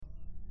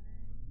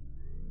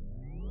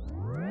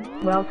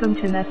Welcome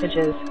to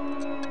Messages.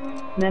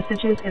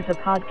 Messages is a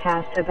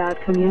podcast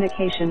about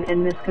communication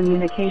and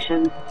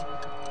miscommunication.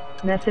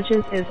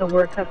 Messages is a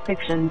work of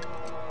fiction.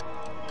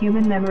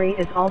 Human memory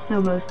is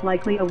also most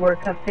likely a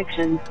work of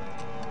fiction.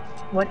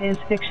 What is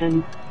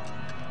fiction?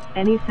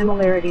 Any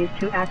similarities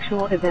to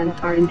actual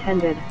events are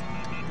intended.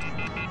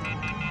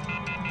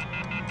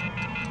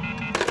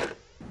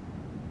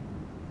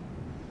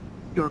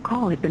 Your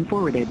call has been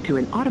forwarded to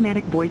an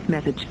automatic voice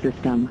message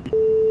system.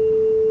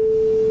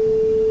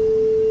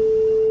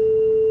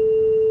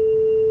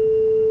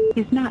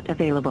 Is not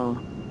available.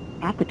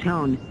 At the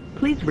tone,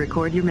 please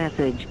record your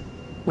message.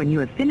 When you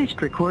have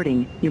finished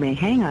recording, you may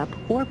hang up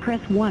or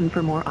press 1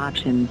 for more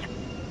options.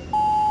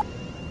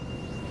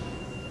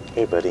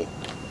 Hey, buddy.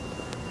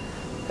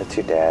 It's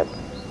your dad.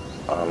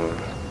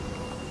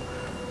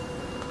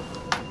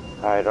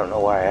 I don't know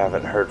why I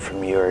haven't heard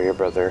from you or your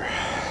brother.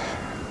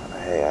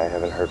 Hey, I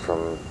haven't heard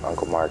from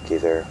Uncle Mark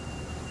either.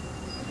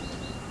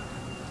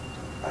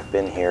 I've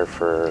been here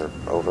for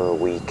over a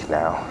week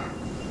now.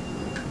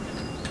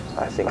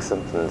 I think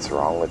something's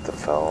wrong with the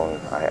phone.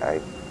 I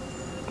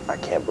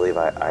can't believe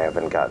I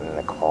haven't gotten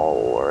a call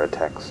or a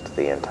text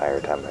the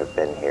entire time I've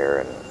been here,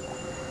 and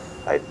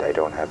I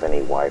don't have any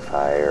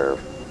Wi-Fi or...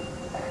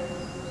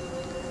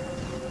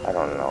 I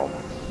don't know.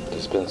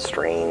 There's been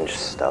strange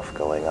stuff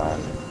going on.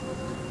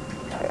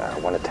 I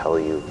want to tell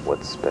you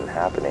what's been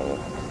happening.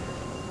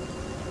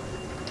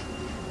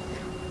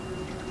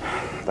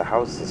 The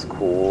house is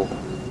cool,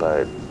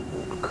 but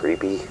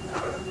creepy.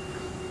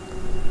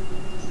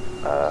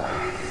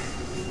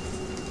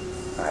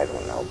 I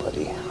don't know,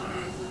 buddy.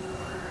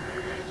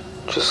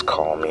 Just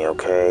call me,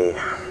 okay?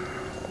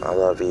 I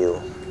love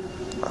you.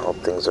 I hope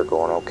things are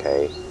going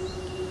okay.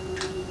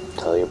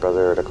 Tell your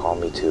brother to call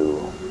me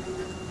too.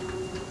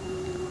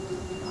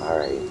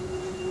 Alright.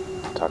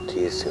 Talk to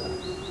you soon.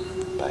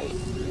 Bye.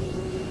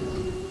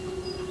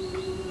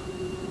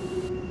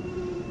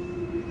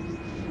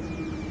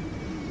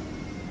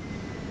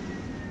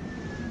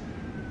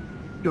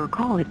 Your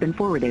call has been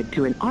forwarded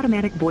to an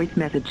automatic voice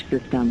message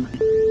system.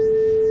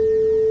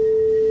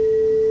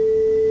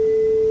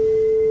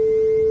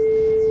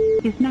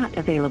 Is not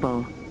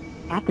available.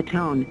 At the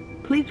tone,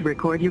 please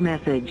record your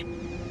message.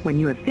 When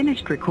you have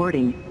finished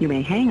recording, you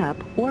may hang up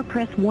or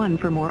press 1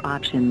 for more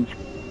options.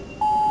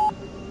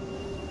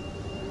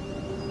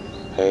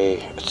 Hey,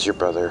 it's your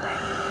brother.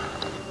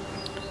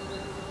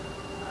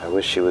 I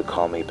wish you would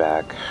call me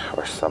back,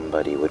 or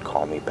somebody would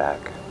call me back.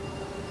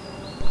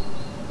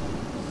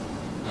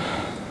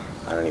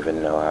 I don't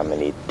even know how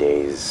many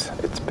days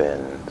it's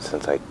been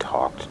since I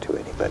talked to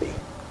anybody.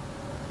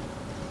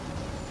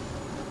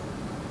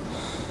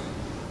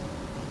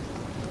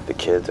 The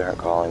kids aren't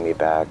calling me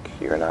back.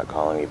 You're not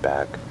calling me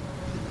back.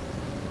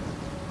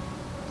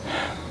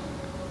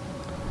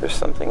 There's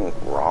something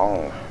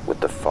wrong with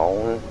the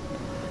phone.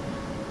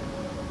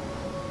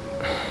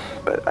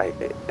 But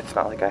it's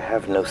not like I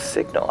have no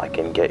signal. I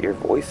can get your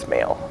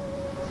voicemail.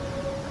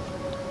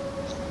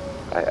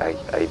 I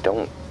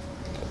don't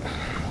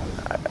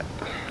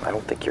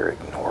think you're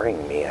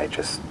ignoring me. I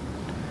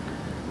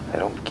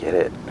don't get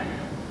it.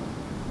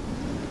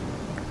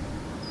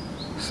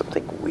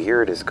 Something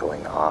weird is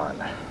going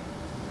on. I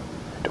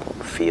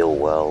don't feel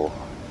well.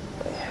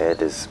 My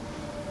head is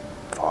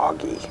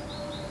foggy.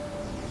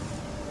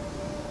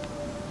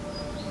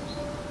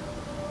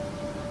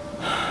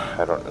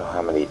 I don't know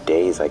how many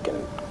days I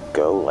can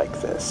go like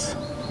this.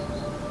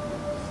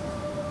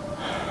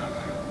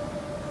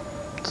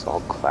 It's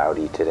all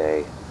cloudy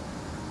today.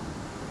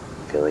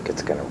 I feel like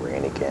it's gonna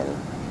rain again.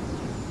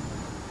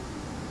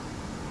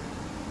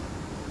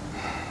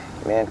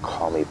 Man,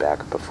 call me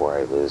back before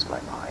I lose my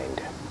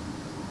mind.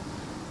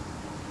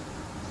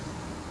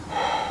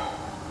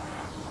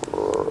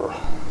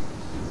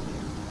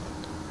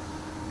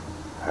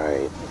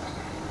 Alright.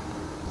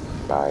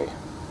 Bye.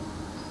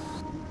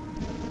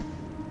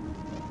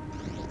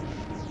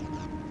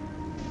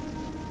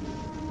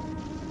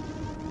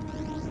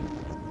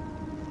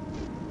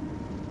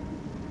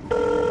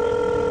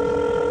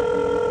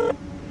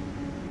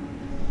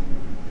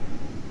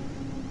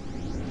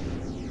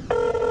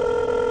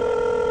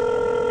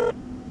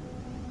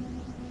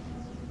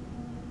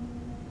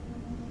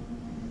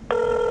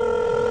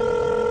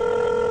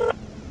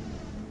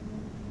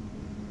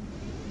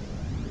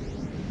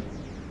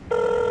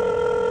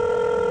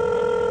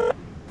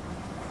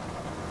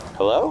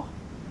 Hello?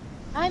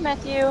 Hi,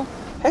 Matthew.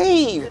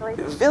 Hey,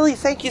 Billy,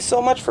 thank you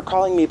so much for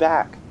calling me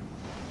back.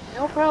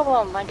 No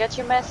problem. I got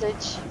your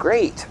message.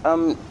 Great.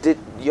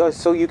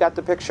 So you got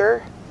the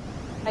picture?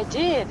 I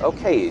did.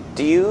 Okay.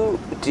 Do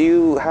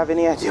you have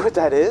any idea what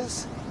that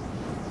is?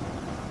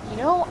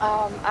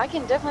 I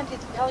can definitely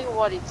tell you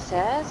what it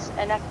says,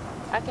 and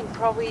I can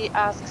probably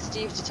ask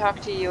Steve to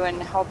talk to you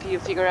and help you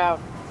figure out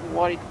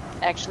what it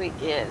actually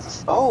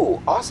is.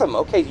 Oh, awesome.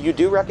 Okay, you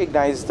do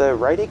recognize the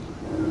writing?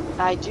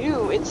 I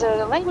do. It's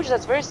a language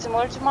that's very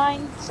similar to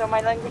mine. So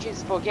my language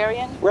is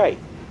Bulgarian. Right.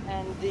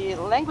 And the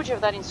language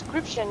of that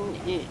inscription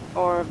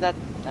or that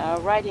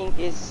writing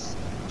is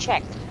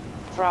Czech,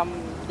 from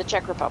the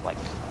Czech Republic.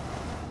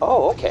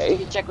 Oh,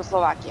 okay.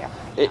 Czechoslovakia.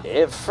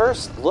 At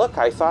first look,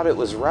 I thought it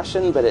was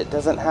Russian, but it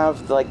doesn't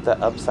have like the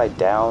upside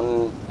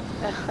down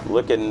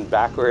looking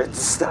backwards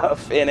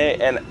stuff in it,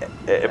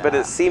 but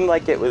it seemed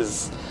like it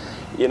was,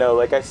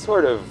 like I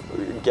sort of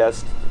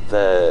guessed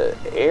the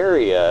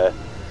area.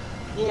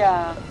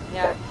 Yeah.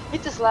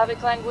 It's a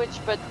Slavic language,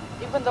 but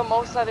even though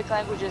most Slavic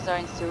languages are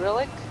in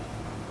Cyrillic,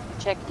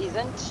 Czech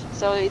isn't.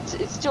 So it's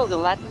still the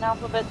Latin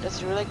alphabet, a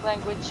Cyrillic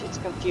language. It's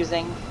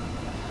confusing.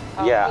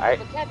 But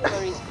the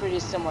vocabulary is pretty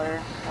similar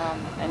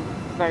and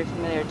very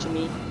familiar to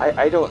me.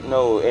 I don't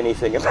know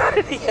anything about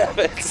any of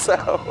it,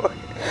 so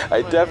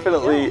I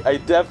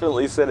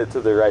definitely sent it to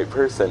the right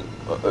person.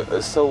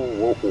 So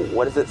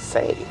what does it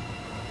say?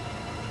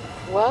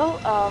 Well,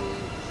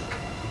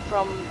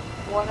 from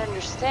what I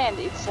understand,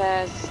 it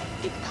says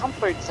it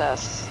comforts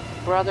us,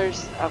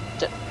 brothers of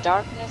the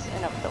darkness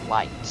and of the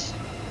light.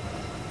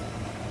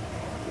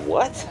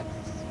 What?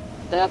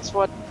 That's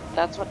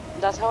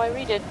how I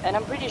read it, and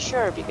I'm pretty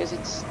sure because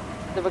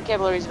the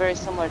vocabulary is very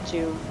similar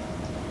to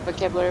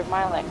vocabulary of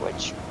my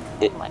language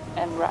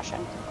and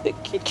Russian. It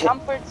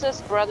comforts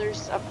us,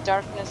 brothers of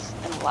darkness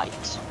and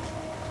light.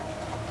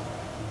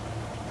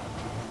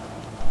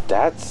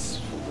 That's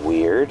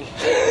weird.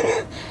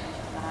 I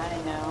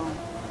know.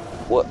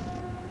 What?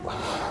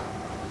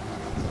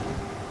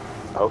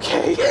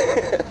 Okay.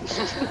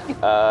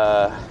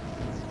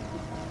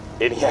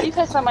 You've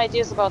had some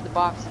ideas about the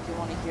box if you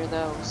want to hear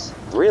those.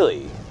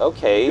 Really?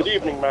 Okay. Good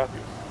evening,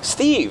 Matthew.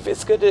 Steve,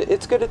 it's good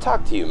to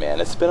talk to you, man.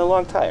 It's been a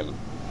long time.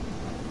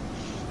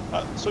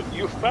 So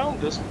you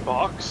found this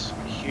box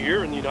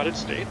here in the United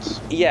States?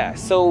 Yeah,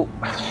 so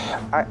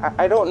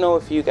I don't know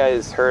if you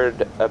guys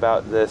heard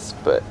about this,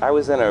 but I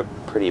was in a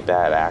pretty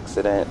bad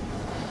accident.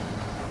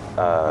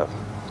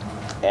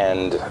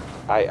 And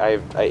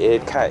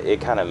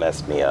it kind of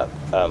messed me up.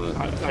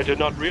 I did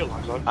not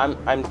realize.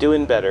 I'm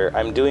doing better.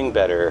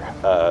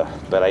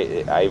 But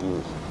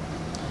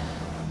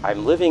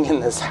I'm living in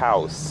this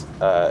house.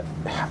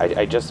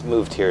 I just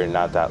moved here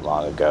not that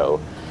long ago,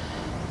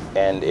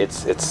 and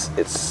it's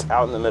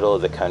out in the middle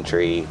of the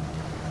country,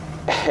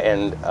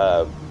 and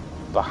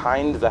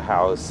behind the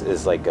house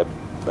is like a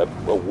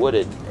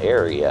wooded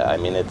area. I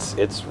mean,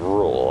 it's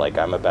rural. Like,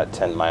 I'm about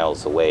 10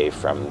 miles away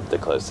from the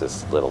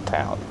closest little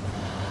town.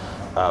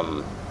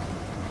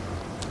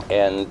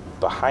 And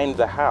behind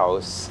the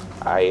house,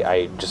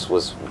 I just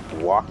was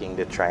walking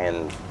to try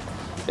and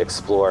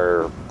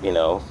explore,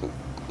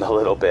 a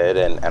little bit,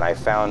 and I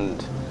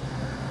found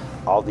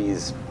all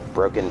these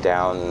broken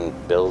down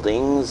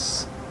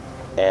buildings,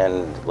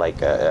 and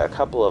like a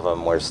couple of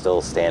them were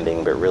still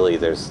standing, but really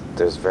there's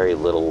very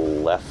little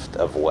left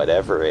of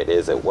whatever it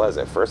is it was.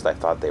 At first I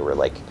thought they were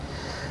like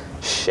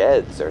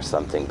sheds or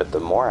something, but the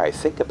more I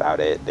think about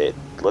it, it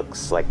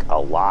looks like a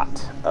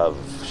lot of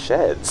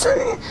sheds.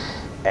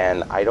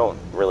 And I don't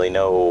really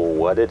know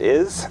what it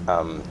is.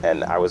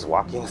 And I was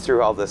walking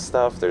through all this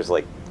stuff. There's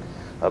like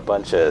a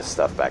bunch of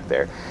stuff back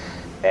there.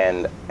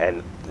 And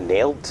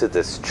nailed to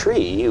this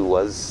tree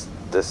was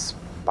this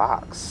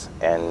box.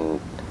 And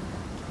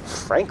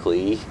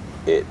frankly,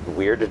 it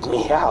weirded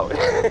me out.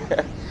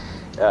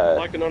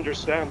 I can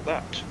understand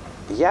that.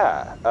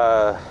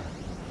 Yeah.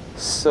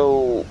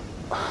 So,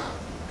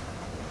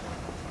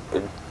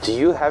 do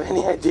you have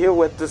any idea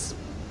what this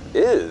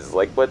is?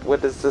 Like,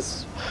 what is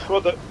this? Well,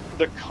 the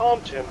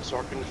contents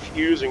are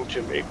confusing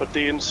to me, but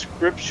the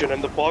inscription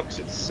and the box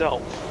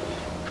itself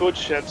could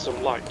shed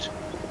some light.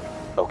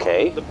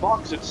 Okay. The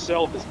box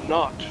itself is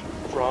not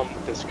from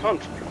this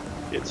country.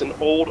 It's an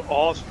old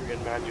Austrian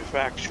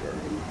manufacture.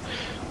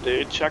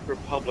 The Czech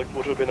Republic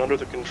would have been under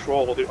the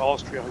control of the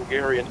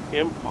Austro-Hungarian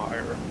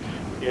Empire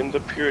in the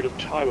period of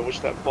time in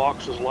which that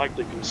box was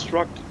likely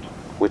constructed.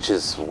 Which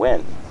is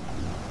when?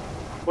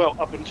 Well,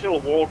 up until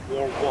World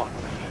War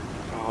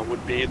I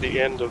would be the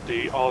end of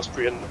the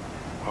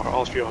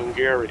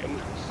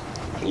Austro-Hungarian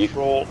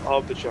control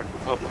of the Czech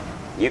Republic.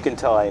 You can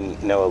tell I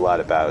know a lot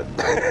about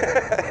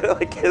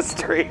like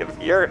history of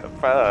Europe.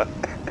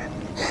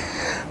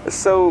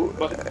 So,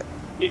 but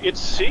it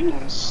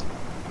seems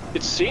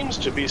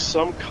to be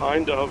some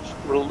kind of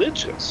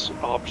religious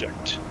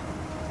object,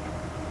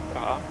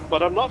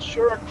 but I'm not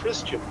sure a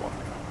Christian one.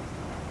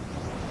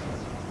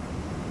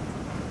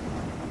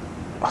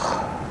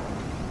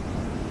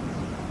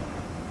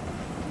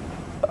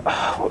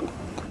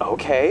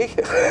 Okay.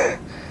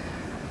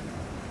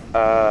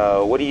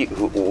 What do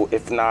you,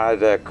 if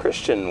not a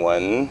Christian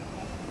one,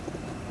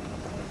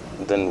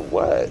 then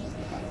what?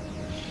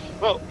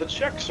 Well, the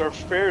Czechs are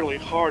fairly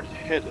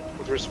hard-headed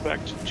with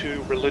respect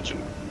to religion.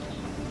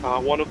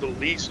 One of the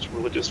least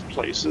religious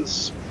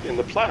places in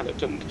the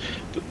planet, and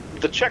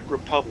the Czech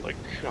Republic,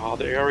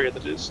 the area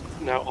that is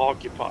now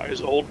occupied, is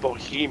Old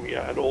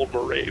Bohemia and Old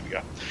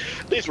Moravia.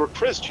 These were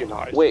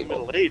Christianized in the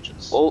Middle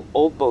Ages.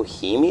 Old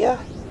Bohemia?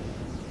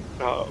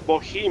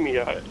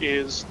 Bohemia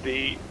is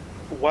the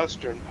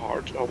western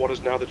part of what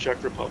is now the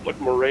Czech Republic.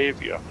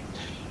 Moravia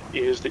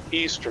is the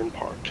eastern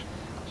part.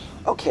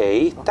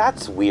 Okay,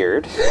 that's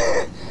weird.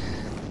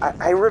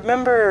 I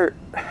remember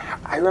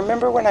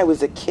when I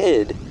was a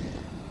kid,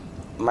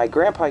 my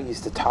grandpa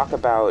used to talk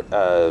about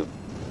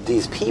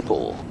these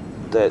people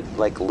that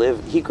like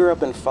live. He grew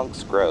up in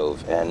Funk's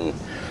Grove, and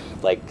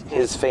like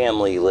his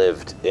family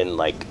lived in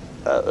like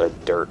a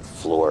dirt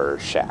floor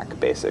shack,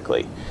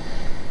 basically.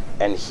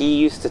 And he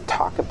used to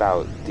talk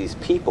about these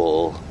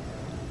people,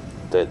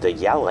 the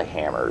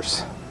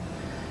Yellowhammers.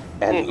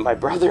 And my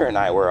brother and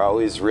I were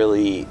always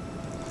really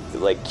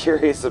like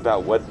curious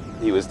about what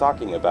he was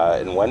talking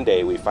about. And one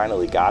day we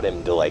finally got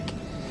him to like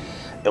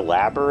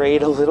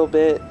elaborate a little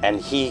bit,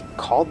 and he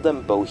called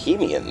them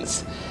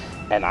Bohemians.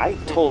 And I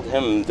told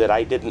him that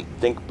I didn't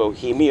think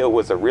Bohemia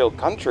was a real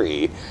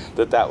country,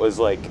 that was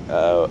like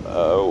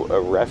a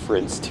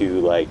reference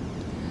to like,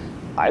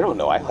 I don't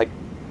know, I like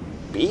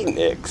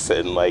beatniks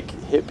and like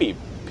hippie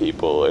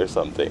people or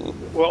something.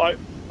 Well, I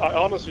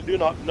honestly do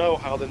not know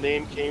how the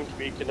name came to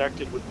be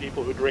connected with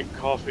people who drink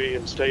coffee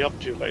and stay up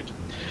too late.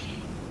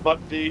 But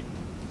the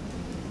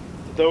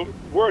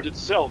word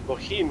itself,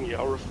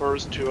 Bohemia,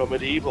 refers to a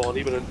medieval and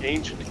even an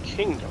ancient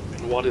kingdom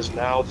in what is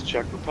now the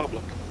Czech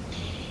Republic.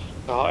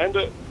 And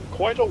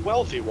quite a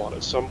wealthy one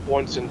at some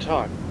points in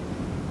time.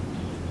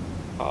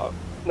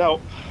 Now,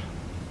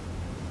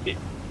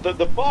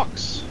 the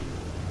box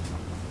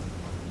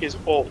is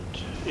old.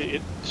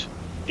 It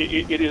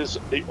is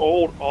the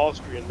old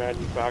Austrian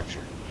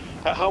manufacture.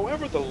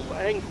 However, the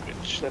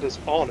language that is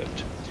on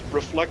it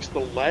reflects the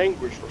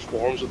language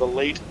reforms of the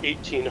late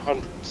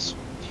 1800s.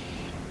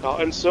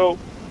 And so,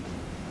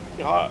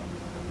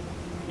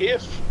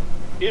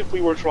 if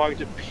we were trying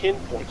to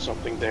pinpoint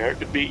something there, it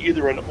could be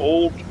either an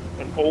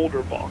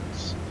older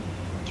box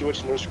to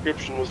which an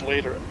inscription was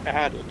later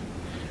added,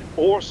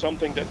 or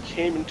something that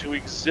came into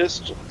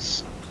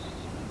existence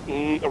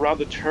around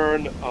the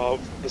turn of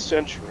the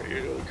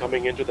century,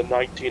 coming into the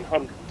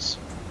 1900s.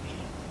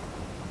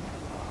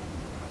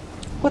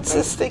 What's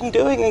this thing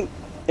doing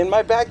in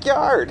my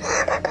backyard?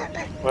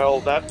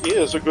 Well, that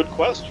is a good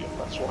question.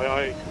 That's why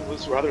I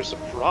was rather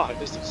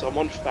surprised that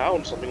someone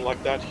found something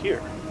like that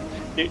here.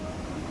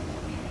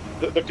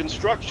 The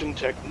construction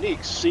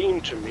techniques seem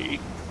to me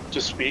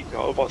to speak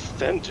of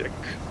authentic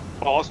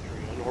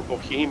Austrian or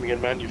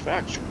Bohemian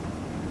manufacture.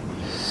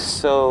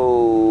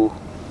 So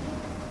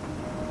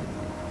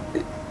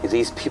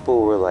these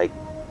people were like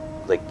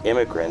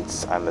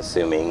immigrants, I'm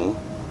assuming,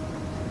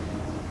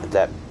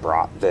 that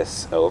brought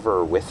this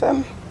over with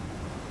them?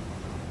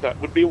 That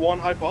would be one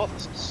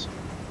hypothesis.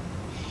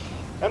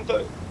 And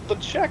the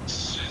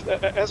Czechs,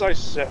 as I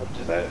said,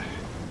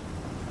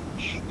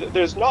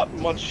 there's not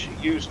much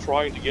use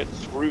trying to get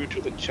through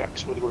to the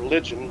Czechs with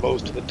religion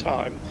most of the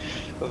time.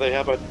 They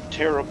have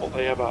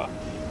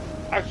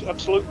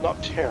absolute,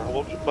 not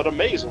terrible, but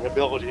amazing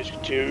abilities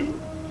to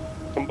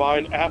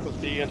combine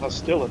apathy and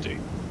hostility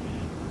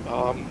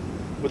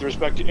with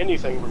respect to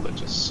anything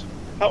religious.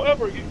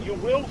 However, you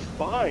will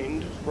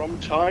find from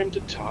time to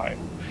time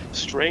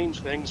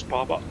strange things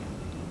pop up.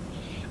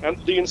 And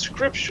the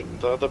inscription,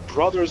 the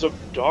Brothers of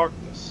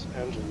Darkness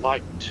and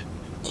Light.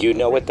 Do you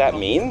know what that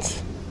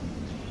means?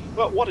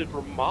 Well, what it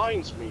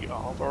reminds me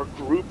of are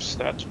groups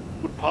that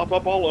would pop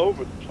up all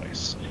over the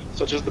place,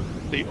 such as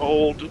the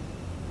old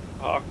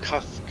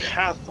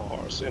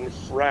Cathars in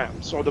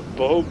France, or the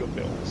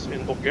Bogomils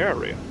in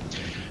Bulgaria.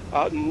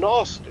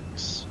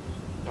 Gnostics,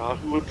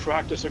 who would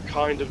practice a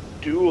kind of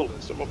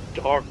dualism of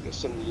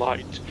darkness and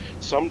light,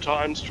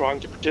 sometimes trying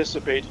to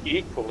participate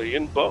equally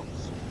in both.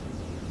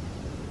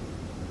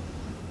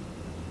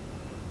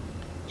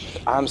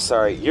 I'm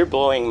sorry, you're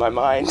blowing my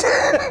mind.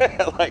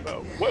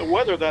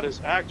 Whether that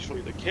is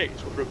actually the case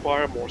would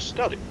require more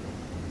study.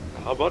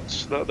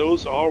 But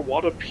those are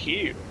what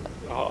appeal.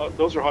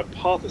 Those are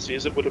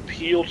hypotheses that would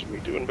appeal to me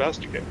to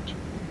investigate.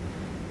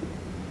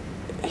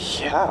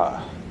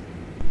 Yeah.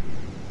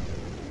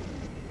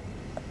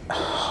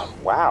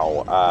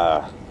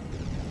 Wow.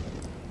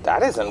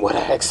 That isn't what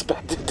I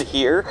expected to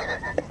hear.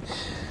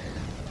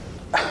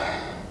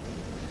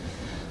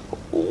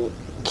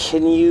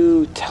 Can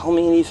you tell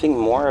me anything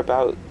more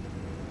about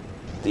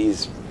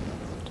these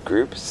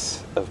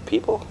groups of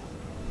people?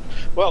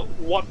 Well,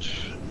 what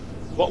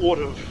would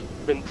have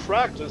been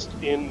practiced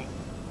in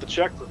the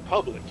Czech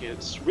Republic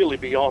is really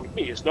beyond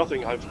me. It's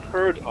nothing I've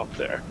heard of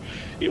there.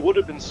 It would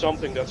have been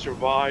something that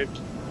survived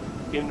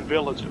in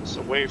villages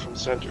away from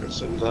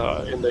centers in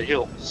the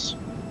hills,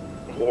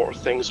 or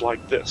things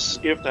like this,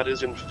 if that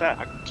is in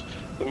fact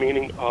the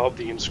meaning of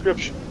the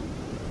inscription.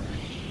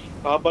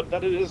 But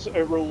that it is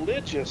a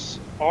religious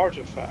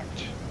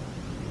artifact,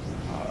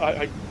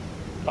 I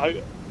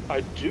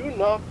do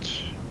not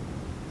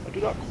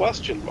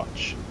question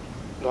much.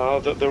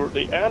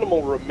 The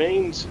animal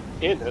remains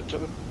in it.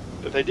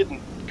 They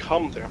didn't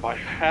come there by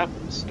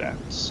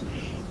happenstance.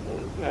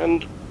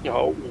 And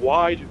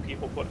why do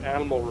people put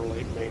animal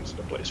remains in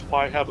a place?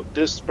 Why have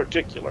this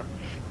particular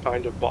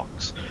kind of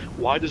box?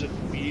 Why does it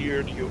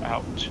weird you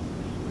out?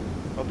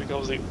 Well,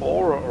 because the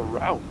aura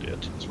around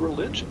it is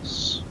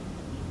religious.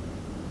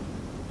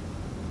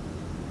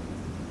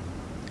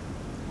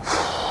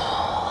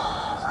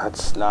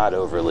 That's not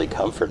overly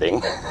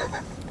comforting.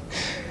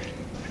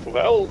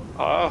 Well,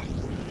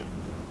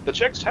 The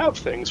Czechs have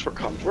things for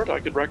comfort. I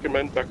could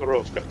recommend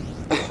Becherovka.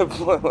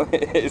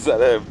 Is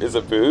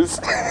a booze?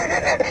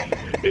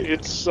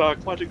 It's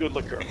quite a good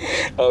liquor.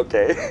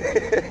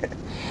 Okay.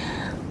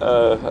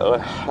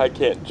 I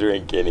can't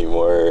drink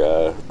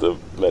anymore. The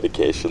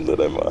medication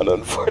that I'm on,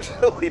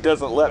 unfortunately,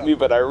 doesn't let me,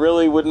 but I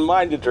really wouldn't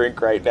mind a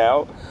drink right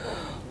now.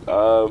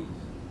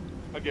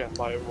 Again,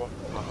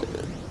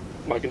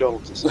 my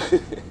condolences.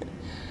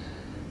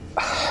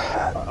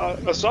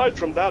 Aside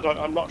from that,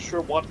 I'm not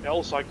sure what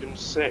else I can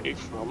say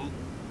from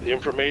the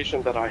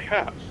information that I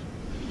have.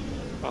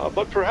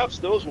 But perhaps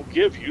those will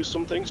give you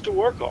some things to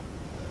work on.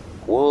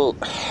 Well,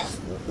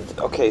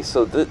 okay,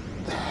 so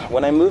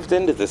when I moved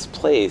into this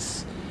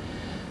place,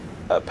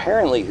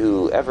 apparently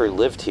whoever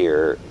lived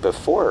here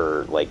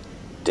before, they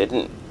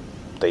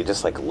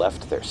just,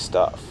 left their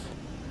stuff.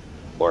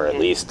 Or at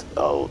least,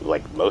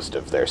 most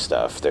of their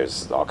stuff.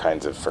 There's all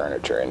kinds of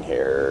furniture in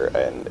here,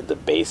 and the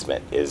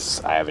basement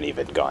I haven't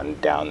even gone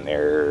down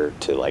there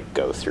to,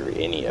 go through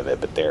any of it,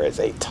 but there is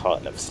a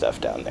ton of stuff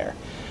down there.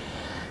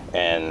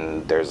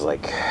 And there's,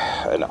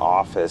 an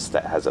office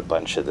that has a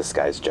bunch of this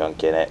guy's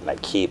junk in it, and I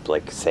keep,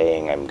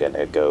 saying I'm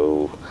gonna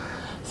go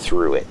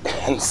through it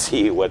and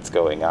see what's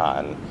going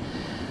on.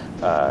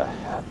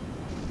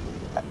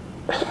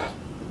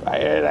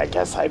 I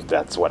guess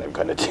that's what I'm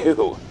gonna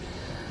do.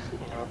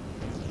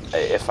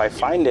 If I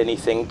find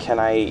anything, can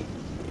I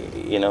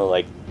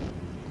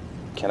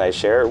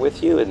share it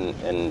with you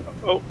and...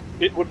 Oh,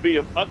 it would be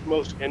of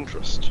utmost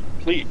interest.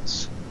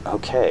 Please.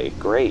 Okay,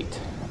 great.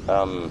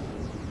 Wow,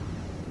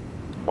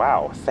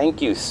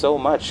 thank you so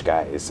much,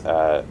 guys.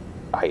 I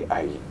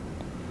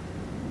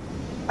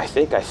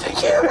think I'm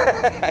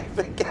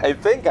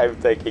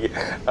thinking.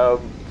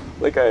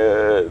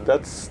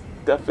 That's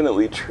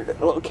definitely true.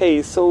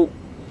 Okay, so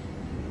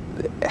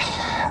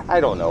I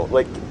don't know.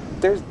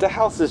 The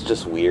house is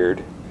just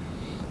weird.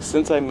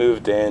 Since I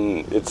moved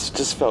in, it's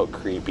just felt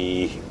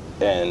creepy,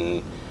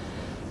 and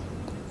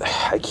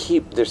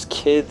there's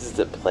kids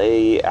that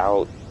play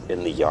out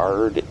in the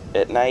yard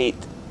at night,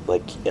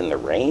 in the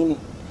rain,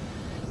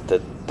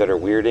 that are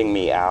weirding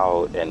me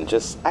out, and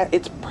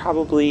it's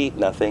probably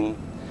nothing.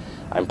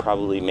 I'm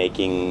probably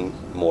making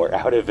more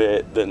out of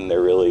it than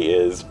there really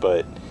is,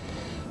 but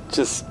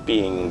just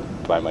being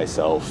by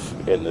myself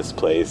in this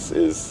place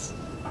is,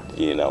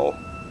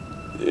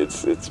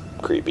 it's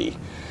creepy.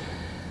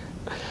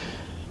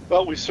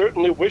 Well, we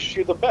certainly wish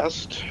you the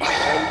best.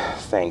 And,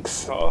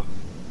 thanks.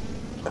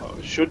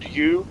 Should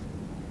you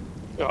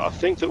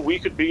think that we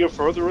could be of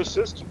further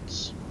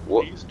assistance,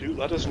 please do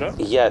let us know.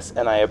 Yes,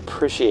 and I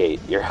appreciate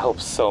your help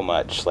so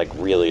much.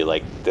 Really,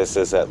 this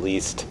is at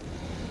least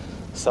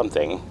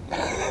something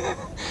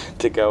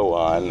to go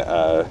on.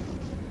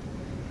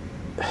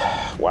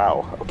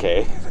 Wow,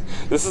 okay.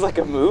 This is like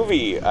a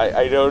movie.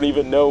 I don't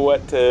even know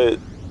what to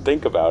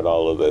think about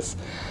all of this.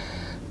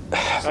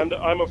 And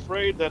I'm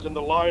afraid that in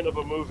the line of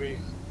a movie,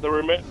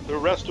 the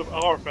rest of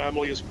our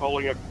family is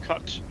calling a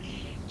cut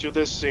to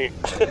this scene.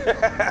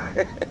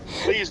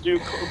 Please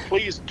do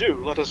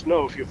let us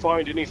know if you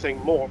find anything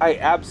more. I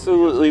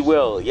absolutely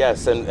will,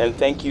 yes, and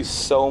thank you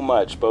so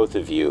much, both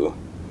of you.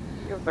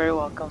 You're very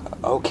welcome.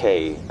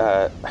 Okay,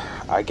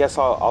 I guess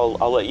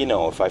I'll let you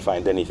know if I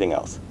find anything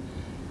else.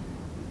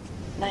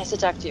 Nice to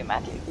talk to you,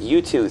 Matthew.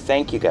 You too,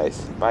 thank you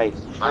guys. Bye.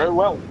 Very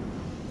well.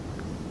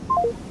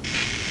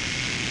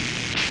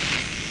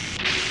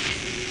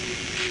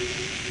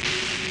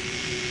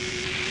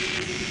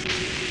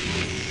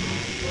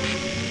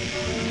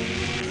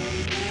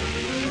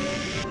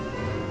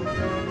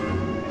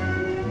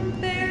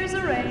 There's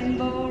a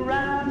rainbow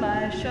round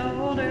my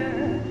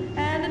shoulder,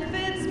 and it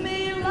fits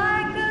me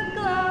like a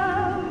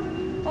glove.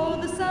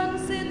 Oh, the sun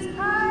sits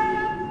high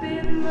up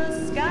in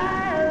the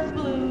sky of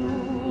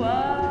blue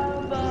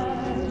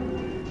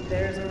above.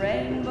 There's a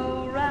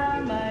rainbow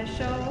round my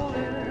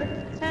shoulder,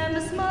 and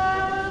a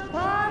smile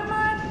upon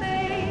my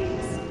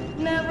face.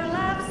 Never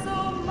laughed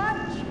so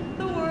much,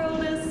 the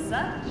world is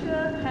such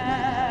a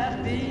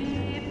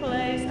happy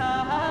place.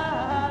 Ha ha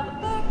ha, the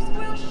folks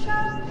will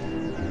shout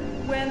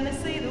when they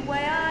see the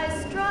way I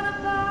strut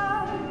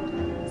about.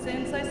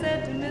 Since I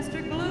said to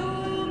Mr.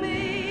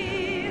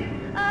 Gloomy,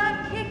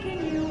 I'm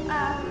kicking you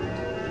out.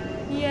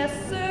 Yes,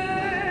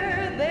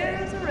 sir,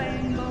 there's a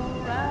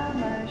rainbow round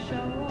my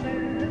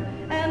shoulder,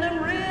 and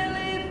I'm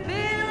really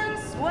feeling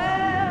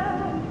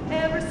swell.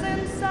 Ever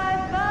since I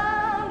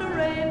found a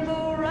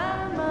rainbow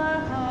round my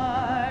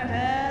heart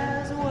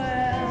as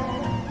well.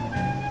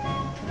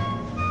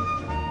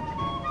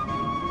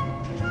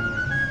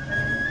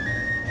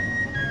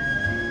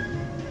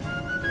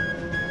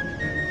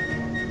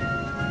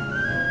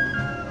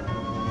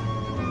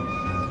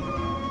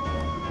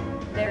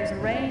 There's a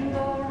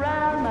rainbow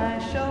round my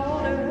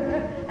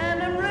shoulder,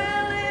 and I'm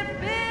really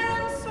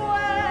feeling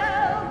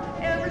swell.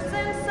 Ever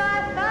since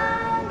I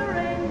found a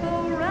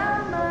rainbow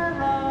round my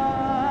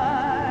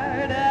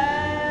heart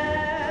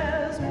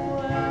as well.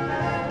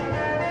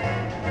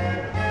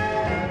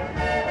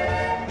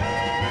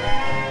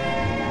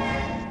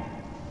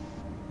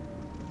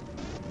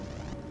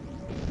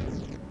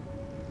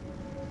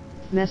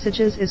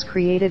 Messages is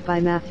created by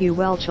Matthew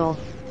Welchel.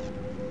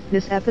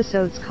 This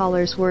episode's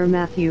callers were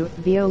Matthew,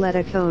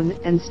 Violetta Cohn,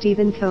 and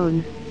Stephen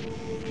Cohn.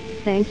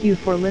 Thank you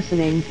for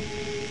listening.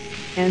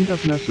 End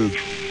of message.